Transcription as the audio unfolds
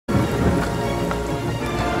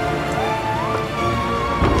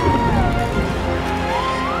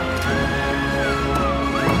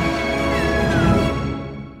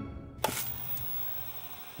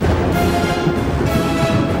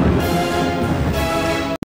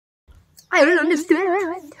I don't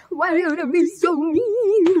understand why you gotta be so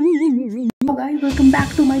mean. Hello guys, welcome back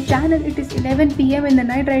to my channel. It is 11 PM in the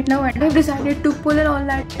night right now and I've decided to pull an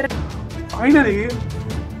all-nighter. Finally!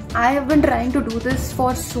 I have been trying to do this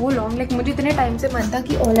for so long. Like मुझे इतने time से मन था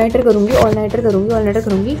कि all-nighter करूँगी, all-nighter करूँगी, all-nighter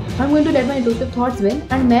करूँगी. I'm going to let my intrusive thoughts win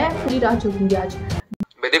and मैं पूरी रात जगूंगी आज.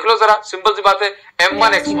 देख लो जरा, सिंपल सी बात है.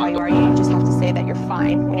 M1 X1. You just have to say that you're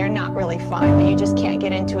fine when you're not really fine, but you just can't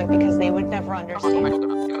get into it because they would never understand.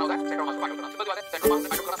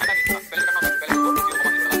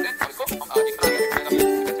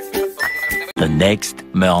 The next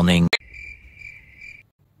morning.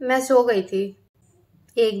 मैं सो गई थी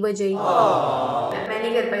 1 बजे ही. मैं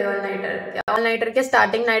नहीं कर पाई all nighter क्या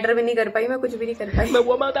starting nighter भी नहीं कर पाई. मैं कुछ भी नहीं कर पाई.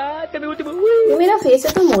 ये मेरा फेस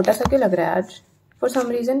है तो मोटा सा क्यों लग रहा है आज फॉर सम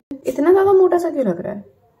रीजन. इतना ज्यादा मोटा सा क्यों लग रहा है.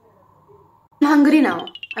 I'm hungry now.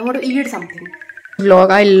 I want to eat something.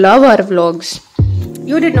 Vlog. I love our vlogs.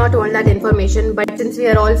 You did not want that information, but since we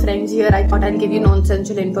are all friends here, I thought I'd give you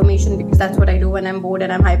nonsensical information because that's what I do when I'm bored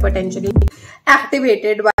and I'm hypertensionally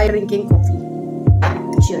activated by drinking coffee.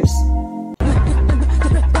 Cheers.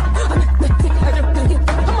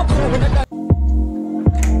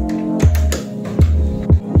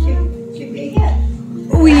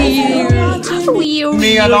 Leave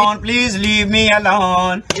me alone, please leave me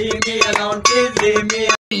alone. Leave me alone, please leave me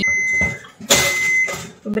alone.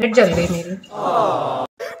 Bread जल गई मेरी.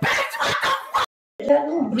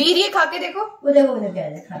 वीर ये खा के देखो. वो देखो क्या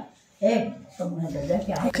देखा.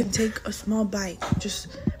 You could take a small bite. Just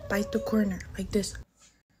bite the corner like this.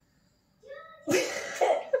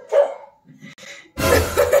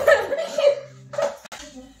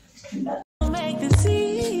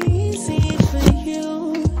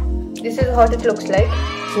 This is what it looks like.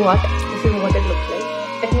 What? This is what it looks like.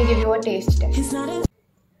 Let me give you a taste test.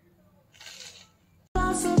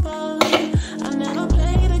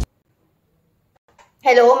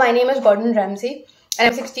 Hello, my name is Gordon Ramsay and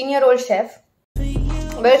I'm a 16-year-old chef.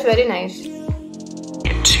 But it's very nice.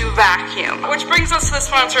 To vacuum. Which brings us to the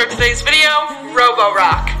sponsor of today's video,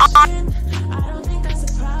 Robo-Rock.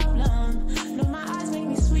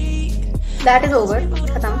 That is over.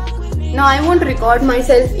 Khatam. Now I won't record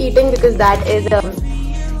myself eating because that is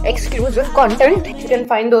exclusive content. You can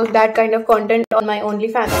find that kind of content on my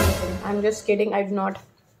OnlyFans. I'm just kidding. I do not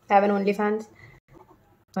have an OnlyFans.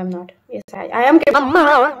 I'm not. Yes, I am kidding.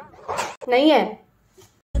 नहीं है.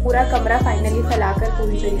 पूरा कमरा finally फैलाकर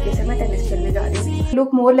पूरी तरीके से मैं tennis खेलने जा रही हूँ.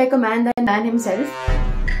 Look more like a man than man himself.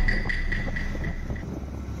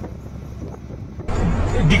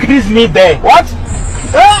 Decrease me there. What?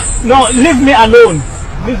 No, leave me alone.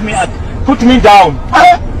 Leave me. Put me down.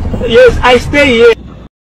 Yes, I stay here.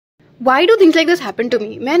 Why do things like this happen to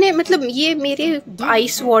me? मैंने मतलब ये मेरे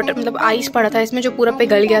ice water मतलब ice पड़ा था इसमें जो पूरा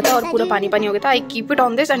पिघल गया था और पूरा पानी पानी हो गया था. I keep it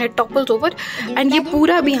on this and it टॉपल्स over and ये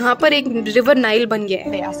पूरा अब यहाँ पर एक रिवर नाइल बन गया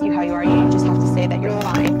है. They ask you how you are, you just have to say that you're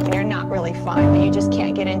fine when you're not really fine, but you just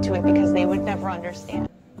can't get into it because they would never understand.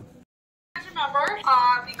 Remember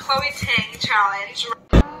the Chloe Ting challenge?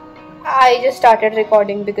 I just started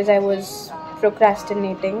recording because I was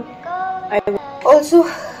procrastinating.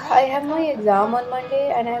 I have my exam on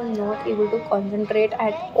Monday and I am not able to concentrate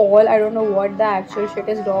at all. I don't know what the actual shit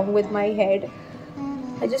is wrong with my head.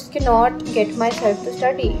 I just cannot get myself to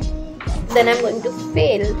study. Then I'm going to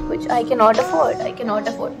fail, which I cannot afford. I cannot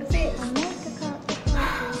afford to fail.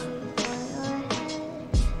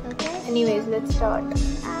 Anyways, let's start.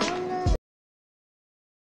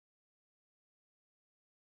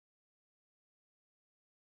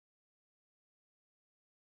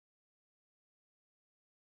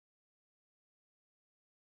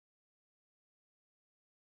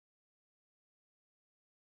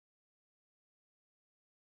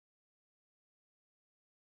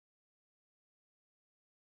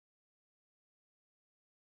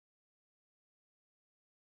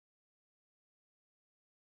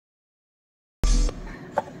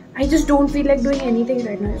 I just don't feel like doing anything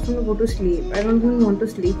right now. I just want to go to sleep. I don't even want to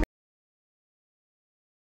sleep.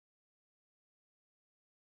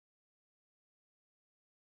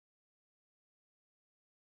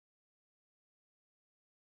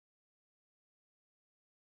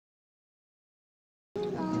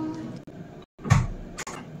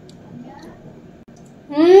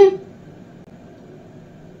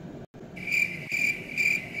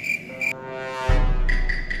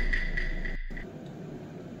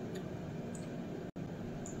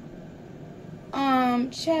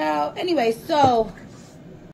 Ciao. Anyway, so